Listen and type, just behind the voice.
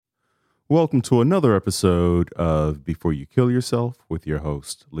Welcome to another episode of Before You Kill Yourself with your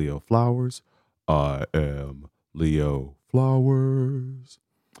host, Leo Flowers. I am Leo Flowers.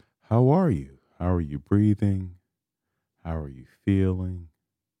 How are you? How are you breathing? How are you feeling?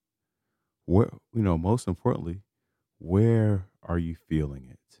 Most importantly, where are you feeling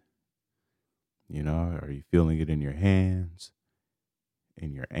it? Are you feeling it in your hands,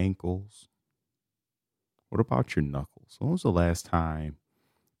 in your ankles? What about your knuckles? When was the last time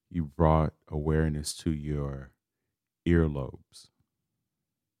you brought awareness to your earlobes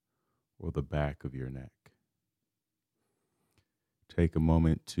or the back of your neck? Take a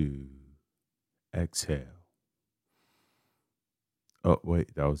moment to exhale. Oh,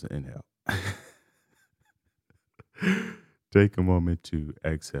 wait, that was an inhale. Take a moment to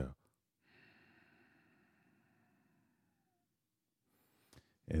exhale.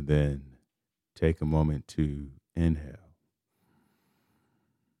 And then take a moment to inhale.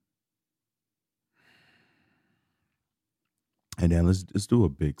 And then let's do a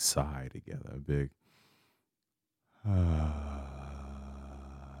big sigh together. A big All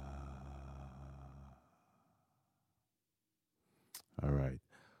right.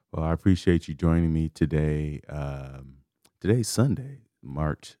 Well, I appreciate you joining me today. Today's Sunday,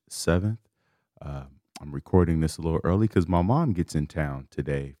 March 7th. I'm recording this a little early because my mom gets in town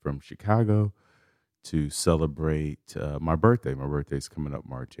today from Chicago to celebrate my birthday. My birthday's coming up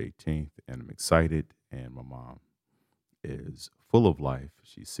March 18th, and I'm excited. And my mom is full of life.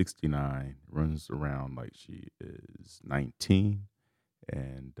 She's 69, runs around like she is 19.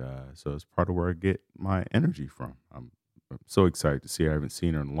 And so it's part of where I get my energy from. I'm so excited to see her. I haven't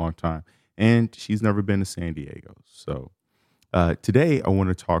seen her in a long time. And she's never been to San Diego. So today I want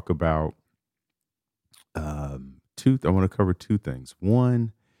to talk about I want to cover two things.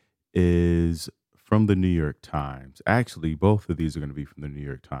 One is from the New York Times. Actually, both of these are going to be from the New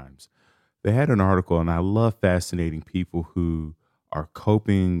York Times. They had an article, and I love fascinating people who are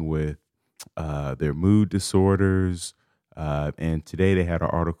coping with their mood disorders. And today they had an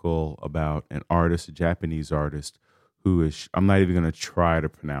article about an artist, a Japanese artist, who is, I'm not even going to try to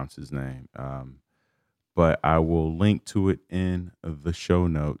pronounce his name, but I will link to it in the show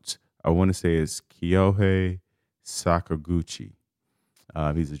notes. I want to say it's Kyohei Sakaguchi.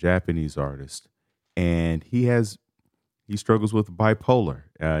 He's a Japanese artist, and he struggles with bipolar,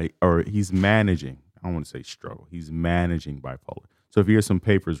 or he's managing. I don't want to say struggle. He's managing bipolar. So if you hear some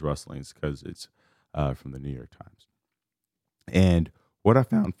papers rustling, it's because it's from the New York Times. And what I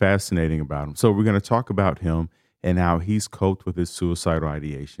found fascinating about him, so we're going to talk about him and how he's coped with his suicidal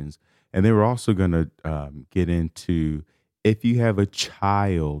ideations. And then we're also going to get into if you have a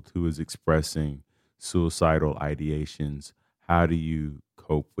child who is expressing suicidal ideations, how do you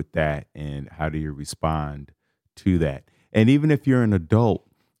cope with that and how do you respond to that? And even if you're an adult,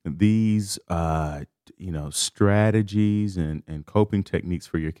 these strategies and coping techniques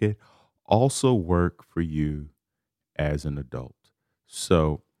for your kid also work for you as an adult.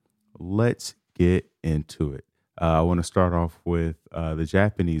 So let's get into it. I want to start off with the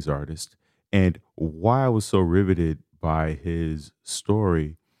Japanese artist. And why I was so riveted by his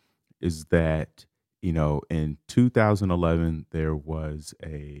story is that, in 2011, there was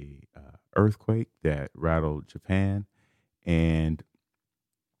a earthquake that rattled Japan. And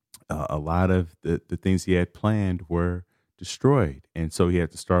a lot of the things he had planned were destroyed. And so he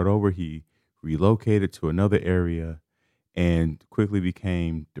had to start over. He relocated to another area and quickly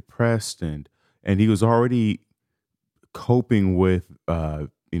became depressed. And he was already coping with,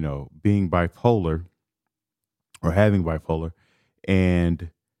 being bipolar or having bipolar. And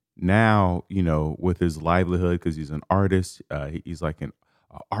now, with his livelihood, because he's an artist, he's like an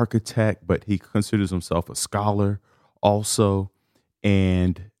architect, but he considers himself a scholar also.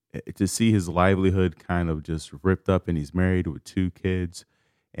 And to see his livelihood kind of just ripped up, and he's married with two kids,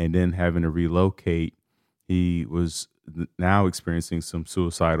 and then having to relocate, he was now experiencing some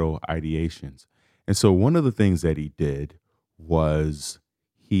suicidal ideations. And so one of the things that he did was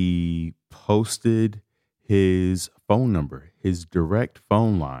he posted his phone number, his direct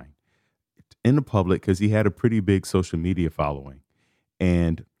phone line in the public because he had a pretty big social media following.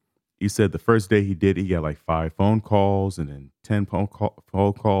 And he said the first day he did, he got like 5 phone calls and then 10 phone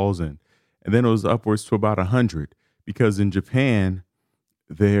calls. And then it was upwards to about 100 because in Japan,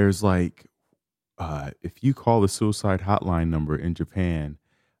 there's like, if you call the suicide hotline number in Japan,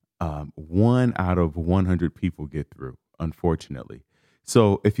 1 out of 100 people get through, unfortunately.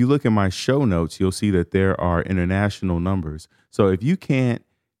 So if you look at my show notes, you'll see that there are international numbers. So if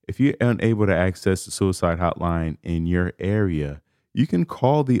you're unable to access the suicide hotline in your area, you can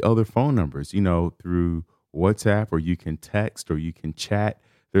call the other phone numbers, through WhatsApp, or you can text, or you can chat.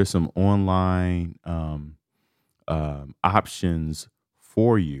 there's some online options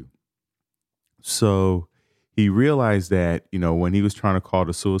for you. So he realized that, when he was trying to call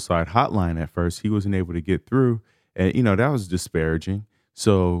the suicide hotline at first, he wasn't able to get through. And, that was disparaging.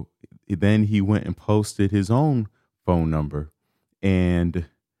 So then he went and posted his own phone number. And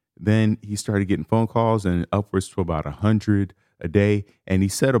then he started getting phone calls and upwards to about 100 a day. And he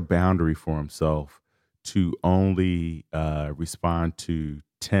set a boundary for himself to only respond to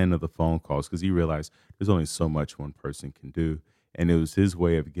 10 of the phone calls because he realized there's only so much one person can do. And it was his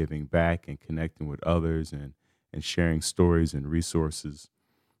way of giving back and connecting with others and sharing stories and resources.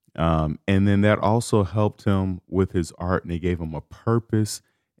 And then that also helped him with his art, and it gave him a purpose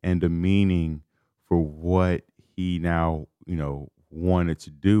and a meaning for what he now, wanted to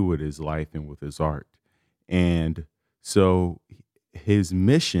do with his life and with his art. And so his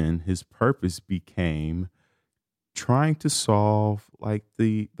mission, his purpose became trying to solve like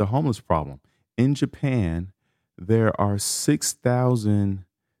the homeless problem. In Japan, there are 6,000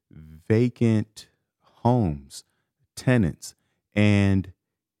 vacant homes, tenants. And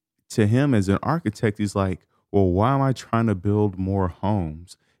to him as an architect, he's like, well, why am I trying to build more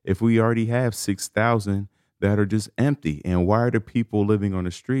homes if we already have 6,000 that are just empty? And why are the people living on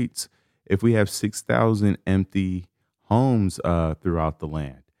the streets if we have 6,000 empty homes throughout the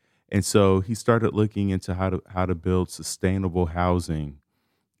land? And so he started looking into how to build sustainable housing,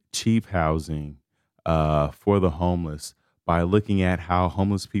 cheap housing for the homeless by looking at how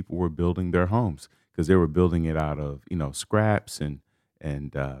homeless people were building their homes because they were building it out of scraps and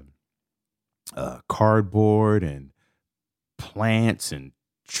cardboard and plants and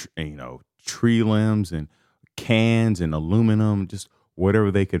tree limbs and cans and aluminum, just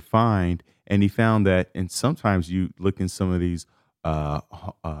whatever they could find. And he found that, and sometimes you look in some of these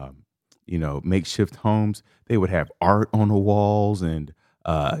makeshift homes, they would have art on the walls and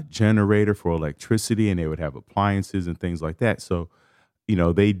generator for electricity, and they would have appliances and things like that. So,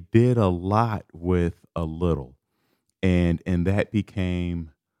 they did a lot with a little, and that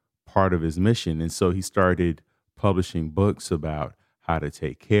became part of his mission. And so he started publishing books about how to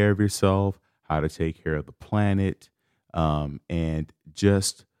take care of yourself, how to take care of the planet, and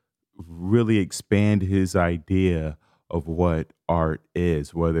just really expand his idea of what art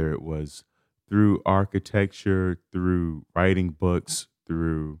is, whether it was through architecture, through writing books,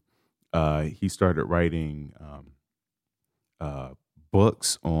 through he started writing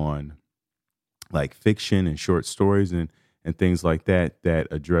books on like fiction and short stories and things like that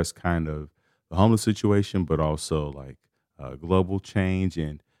address kind of the homeless situation, but also like global change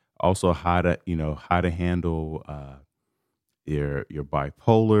and also how to handle your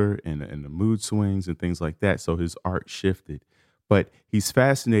bipolar and the mood swings and things like that. So his art shifted, but he's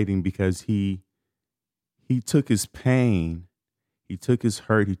fascinating because he took his pain, he took his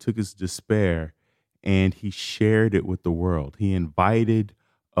hurt, he took his despair, and he shared it with the world. He invited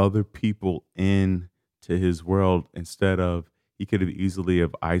other people in to his world instead of he could have easily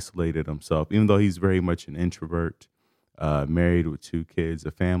have isolated himself, even though he's very much an introvert, married with 2 kids,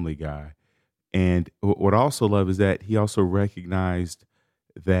 a family guy. And what I also love is that he also recognized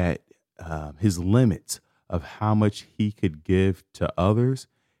that his limits of how much he could give to others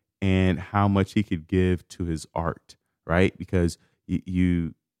and how much he could give to his art, right? Because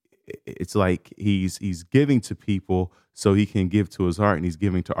it's like he's giving to people so he can give to his art, and he's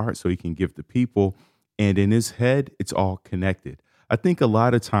giving to art so he can give to people. And in his head, it's all connected. I think a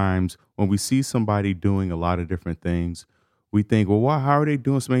lot of times when we see somebody doing a lot of different things, we think, well, why? How are they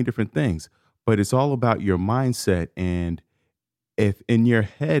doing so many different things? But it's all about your mindset. And if in your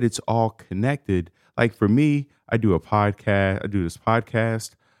head it's all connected, like for me, I do this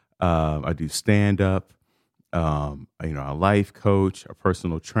podcast, I do stand up, a life coach, a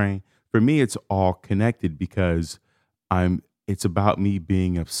personal train. For me, it's all connected because it's about me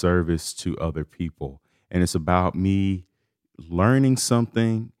being of service to other people. And it's about me learning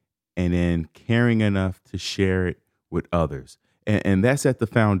something and then caring enough to share it with others. And that's at the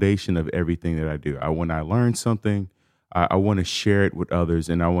foundation of everything that I do. When I learn something, I want to share it with others,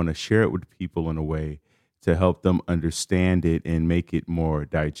 and I want to share it with people in a way to help them understand it and make it more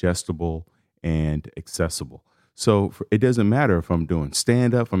digestible and accessible. So it doesn't matter if I'm doing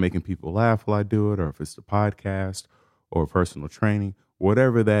stand up, if I'm making people laugh while I do it, or if it's the podcast or personal training,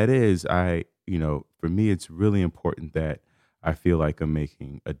 whatever that is, for me, it's really important that I feel like I'm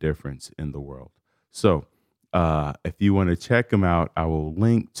making a difference in the world. So if you want to check him out, I will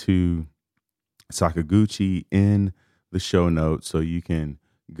link to Sakaguchi in the show notes so you can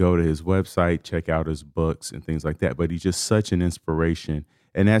go to his website, check out his books and things like that. But he's just such an inspiration.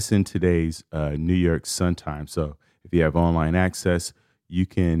 And that's in today's New York Sun Times. So if you have online access,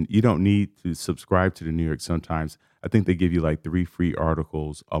 you don't need to subscribe to the New York Sun Times. I think they give you like 3 free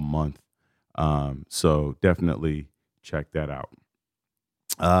articles a month. So definitely check that out.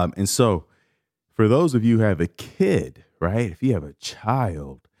 And so for those of you who have a kid, right? If you have a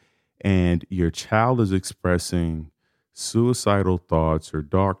child and your child is expressing suicidal thoughts or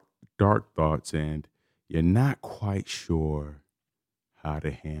dark thoughts, and you're not quite sure how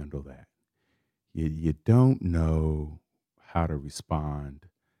to handle that. You don't know how to respond.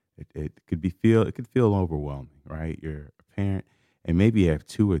 It could feel overwhelming, right? You're a parent and maybe you have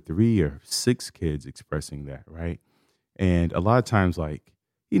 2 or 3 or 6 kids expressing that, right? And a lot of times, like,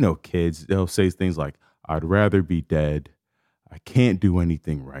 kids, they'll say things like, I'd rather be dead. I can't do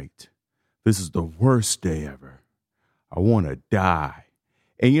anything right. This is the worst day ever. I want to die.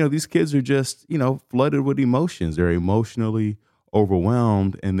 And, these kids are just, flooded with emotions. They're emotionally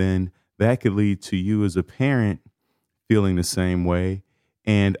overwhelmed. And then that could lead to you as a parent feeling the same way.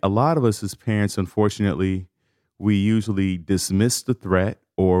 And a lot of us as parents, unfortunately, we usually dismiss the threat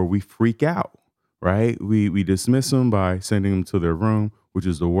or we freak out, right? We dismiss them by sending them to their room, which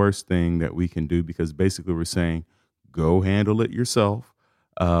is the worst thing that we can do because basically we're saying, go handle it yourself.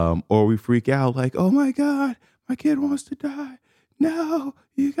 Or we freak out like, oh my God, my kid wants to die. No,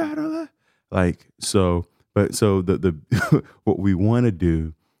 you gotta the what we want to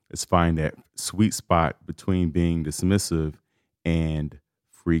do is find that sweet spot between being dismissive and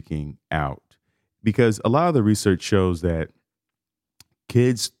freaking out. Because a lot of the research shows that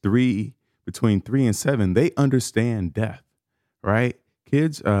kids between 3 and 7, they understand death, right?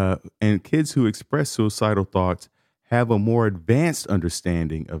 Kids who express suicidal thoughts have a more advanced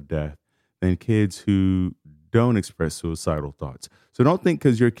understanding of death than kids who don't express suicidal thoughts. So don't think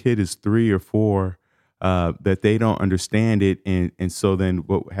because your kid is 3 or 4 that they don't understand it. And so then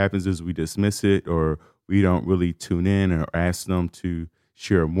what happens is we dismiss it or we don't really tune in or ask them to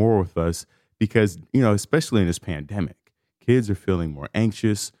share more with us because, especially in this pandemic, kids are feeling more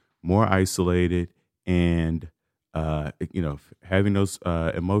anxious, more isolated, and, having those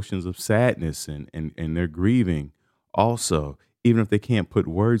emotions of sadness and they're grieving also, even if they can't put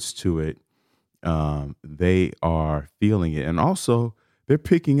words to it, they are feeling it. And also, they're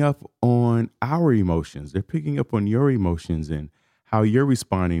picking up on our emotions. They're picking up on your emotions and how you're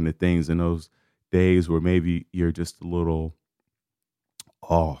responding to things in those days where maybe you're just a little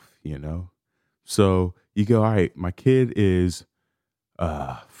off. So you go, all right, my kid is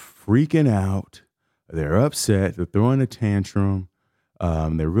freaking out. They're upset. They're throwing a tantrum.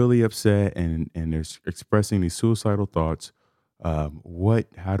 They're really upset and they're expressing these suicidal thoughts.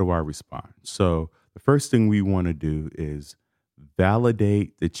 How do I respond? So the first thing we want to do is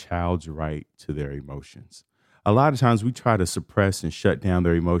validate the child's right to their emotions. A lot of times we try to suppress and shut down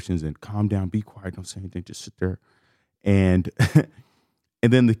their emotions and calm down, be quiet, don't say anything, just sit there. And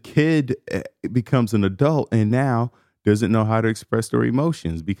and then the kid becomes an adult and now doesn't know how to express their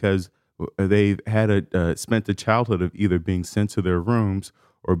emotions because they've spent the childhood of either being sent to their rooms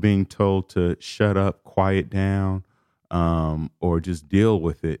or being told to shut up, quiet down, or just deal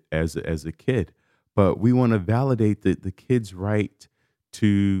with it as a kid. But we want to validate the kid's right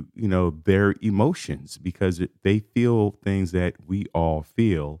to their emotions because they feel things that we all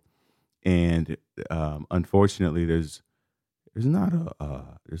feel, and unfortunately, there's not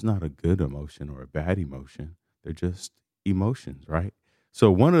a good emotion or a bad emotion. They're just emotions, right?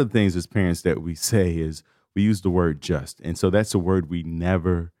 So one of the things as parents that we say is we use the word just. And so that's a word we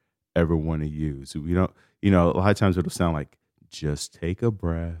never, ever want to use. We don't, a lot of times it'll sound like just take a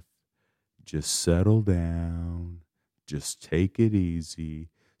breath, just settle down, just take it easy.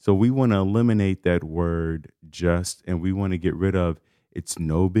 So we want to eliminate that word just, and we want to get rid of it's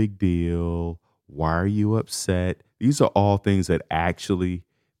no big deal. Why are you upset? These are all things that actually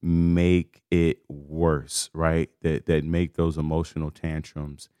make it worse, right? That make those emotional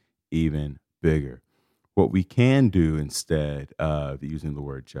tantrums even bigger. What we can do instead of using the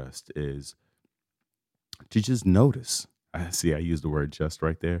word just is to just notice. I used the word just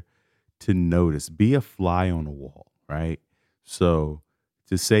right there. To notice, be a fly on the wall, right? So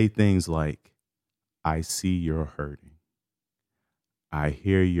to say things like, I see you're hurting. I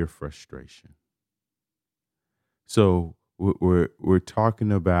hear your frustration. So we're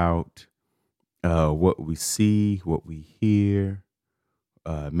talking about what we see, what we hear,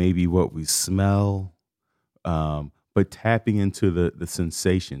 maybe what we smell, but tapping into the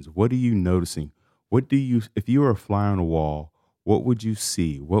sensations. What are you noticing? If you were a fly on a wall, what would you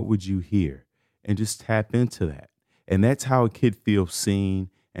see? What would you hear? And just tap into that. And that's how a kid feels seen,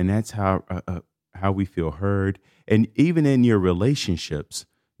 and that's how we feel heard. And even in your relationships,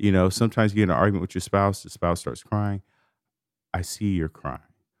 sometimes you get in an argument with your spouse, the spouse starts crying. I see you're crying,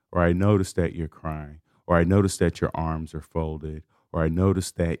 or I notice that you're crying, or I notice that your arms are folded, or I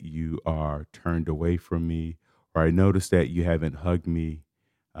notice that you are turned away from me, or I notice that you haven't hugged me.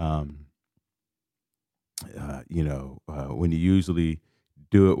 Um, when you usually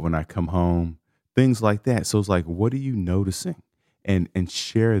do it when I come home, things like that. So it's like, what are you noticing? And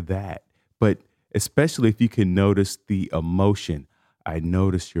share that. But especially if you can notice the emotion. I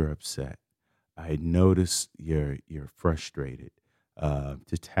notice you're upset. I notice you're frustrated.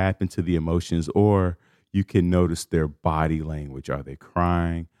 To tap into the emotions, or you can notice their body language. Are they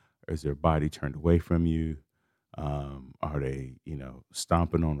crying? Or is their body turned away from you? Are they,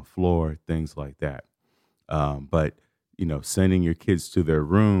 stomping on the floor? Things like that. But sending your kids to their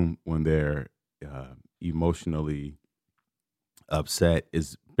room when they're emotionally upset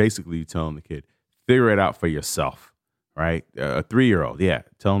is basically telling the kid, figure it out for yourself, right? A 3-year-old, yeah,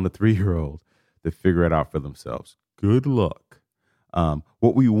 telling the 3-year-old to figure it out for themselves. Good luck.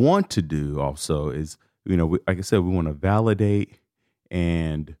 What we want to do also is, like I said, we want to validate,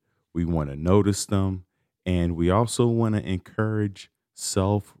 and we want to notice them, and we also want to encourage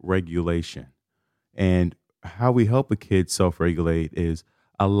self-regulation. And how we help a kid self regulate is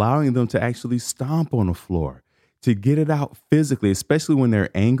allowing them to actually stomp on the floor, to get it out physically, especially when they're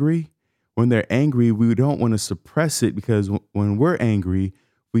angry. When they're angry, we don't want to suppress it, because when we're angry,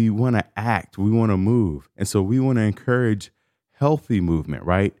 we want to act, we want to move. And so we want to encourage healthy movement,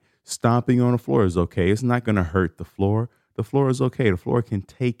 right? Stomping on the floor is okay. It's not going to hurt the floor. The floor is okay. The floor can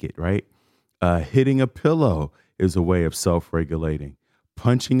take it, right? Hitting a pillow is a way of self regulating.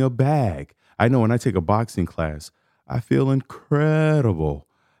 Punching a bag. I know when I take a boxing class, I feel incredible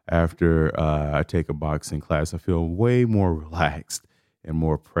after I take a boxing class. I feel way more relaxed and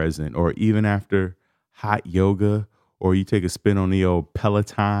more present. Or even after hot yoga, or you take a spin on the old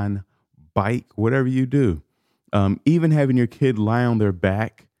Peloton bike, whatever you do. Even having your kid lie on their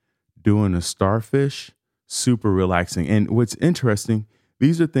back doing a starfish, super relaxing. And what's interesting,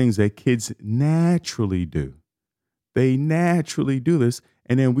 these are things that kids naturally do. They naturally do this,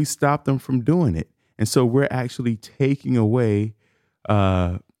 and then we stop them from doing it. And so we're actually taking away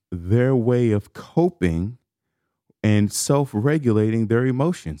their way of coping and self-regulating their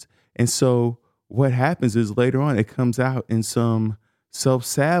emotions. And so what happens is later on, it comes out in some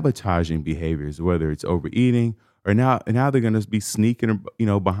self-sabotaging behaviors, whether it's overeating, or now they're going to be sneaking,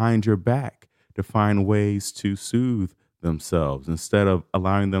 behind your back to find ways to soothe themselves, instead of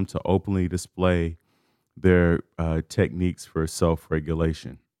allowing them to openly display their techniques for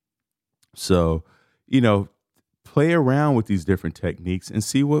self-regulation. So, you know, play around with these different techniques and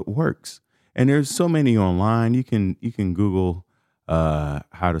see what works. And there's so many online. You can Google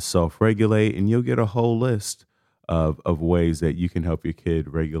how to self-regulate, and you'll get a whole list of ways that you can help your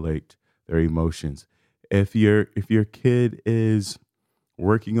kid regulate their emotions. If your kid is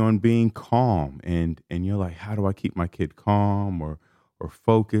working on being calm, and you're like, how do I keep my kid calm or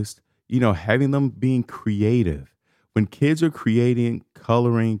focused? Having them being creative. When kids are creating,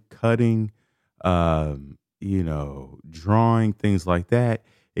 coloring, cutting, drawing, things like that,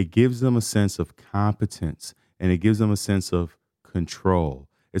 it gives them a sense of competence, and it gives them a sense of control.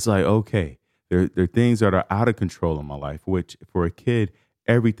 It's like, okay, there are things that are out of control in my life, which for a kid,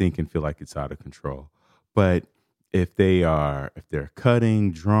 everything can feel like it's out of control. But if they're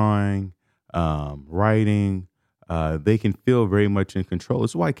cutting, drawing, writing, they can feel very much in control.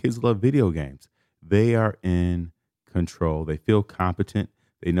 It's why kids love video games. They are in control. They feel competent.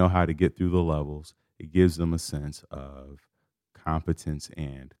 They know how to get through the levels. It gives them a sense of competence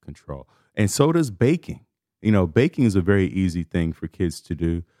and control. And so does baking. Baking is a very easy thing for kids to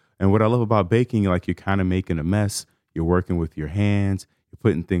do. And what I love about baking, like, you're kind of making a mess. You're working with your hands. You're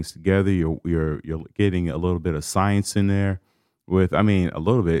putting things together. You're getting a little bit of science in there. A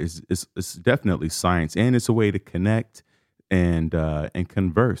little bit. It's definitely science, and it's a way to connect and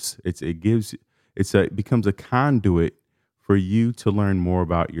converse. It becomes a conduit for you to learn more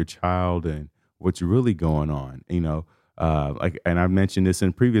about your child and what's really going on. And I've mentioned this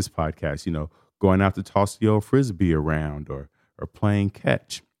in previous podcasts. Going out to toss the old frisbee around, or playing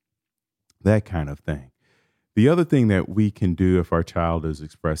catch, that kind of thing. The other thing that we can do if our child is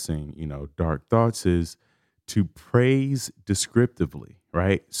expressing, dark thoughts, is to praise descriptively,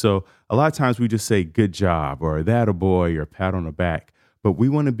 right? So a lot of times we just say good job, or that a boy, or pat on the back, but we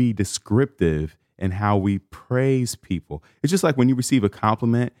want to be descriptive in how we praise people. It's just like when you receive a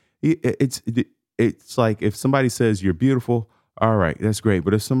compliment, it's like if somebody says you're beautiful, all right, that's great.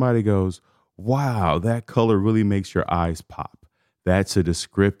 But if somebody goes, wow, that color really makes your eyes pop, that's a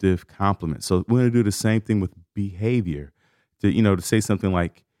descriptive compliment. So we're going to do the same thing with behavior. To say something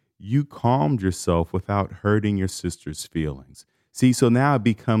like, you calmed yourself without hurting your sister's feelings. See, so now it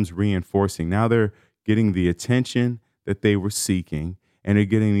becomes reinforcing. Now they're getting the attention that they were seeking, and they're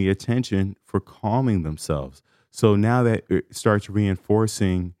getting the attention for calming themselves. So now that it starts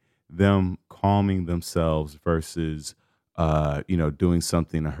reinforcing them calming themselves versus, doing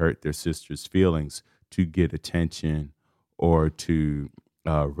something to hurt their sister's feelings to get attention or to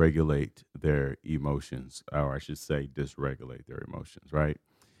regulate their emotions, or I should say, dysregulate their emotions, right?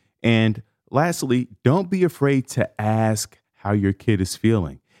 And lastly, don't be afraid to ask how your kid is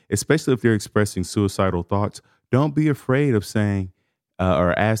feeling, especially if they're expressing suicidal thoughts. Don't be afraid of saying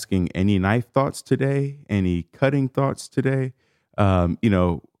or asking, any knife thoughts today, any cutting thoughts today.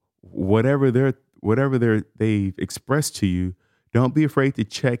 Whatever they've expressed to you. Don't be afraid to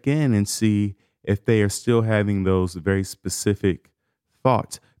check in and see if they are still having those very specific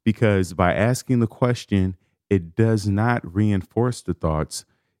thoughts, because by asking the question, it does not reinforce the thoughts.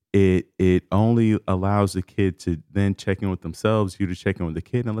 It only allows the kid to then check in with themselves, you to check in with the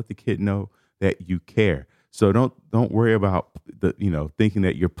kid, and let the kid know that you care. So don't worry about thinking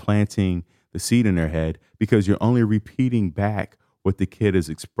that you're planting the seed in their head, because you're only repeating back what the kid has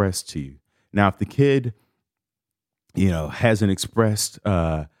expressed to you. Now, if the kid hasn't expressed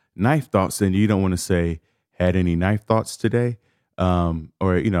knife thoughts, then you don't want to say, had any knife thoughts today?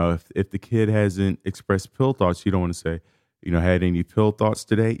 If the kid hasn't expressed pill thoughts, you don't want to say, had any pill thoughts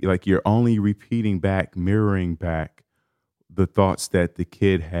today? Like, you're only repeating back, mirroring back the thoughts that the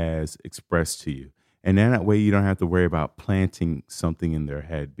kid has expressed to you. And then that way you don't have to worry about planting something in their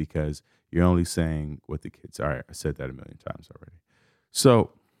head, because you're only saying what the kids are. I said that a million times already.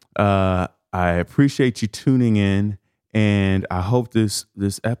 So I appreciate you tuning in, and I hope this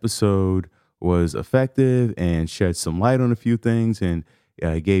episode was effective and shed some light on a few things, and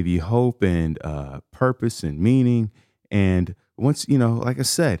gave you hope and purpose and meaning. And once, like I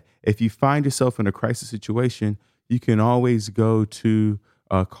said, if you find yourself in a crisis situation, you can always go to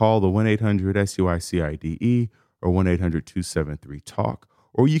call the 1-800-SUICIDE or 1-800-273-TALK,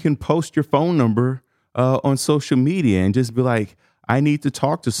 or you can post your phone number on social media and just be like, I need to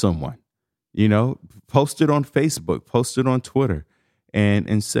talk to someone. Post it on Facebook, post it on Twitter,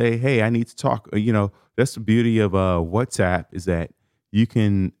 and say, hey, I need to talk. That's the beauty of WhatsApp, is that you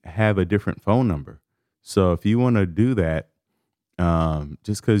can have a different phone number. So if you want to do that,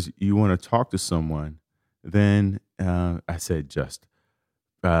 just because you want to talk to someone, then I said to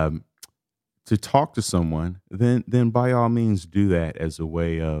talk to someone, then by all means do that as a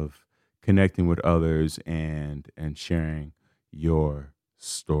way of connecting with others and sharing your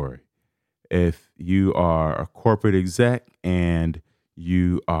story. If you are a corporate exec and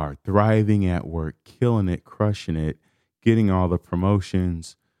you are thriving at work, killing it, crushing it, getting all the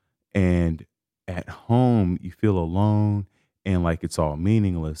promotions, and at home you feel alone and like it's all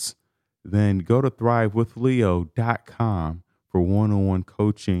meaningless, then go to thrivewithleo.com for one-on-one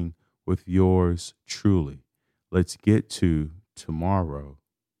coaching with yours truly. Let's get to tomorrow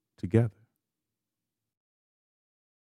together.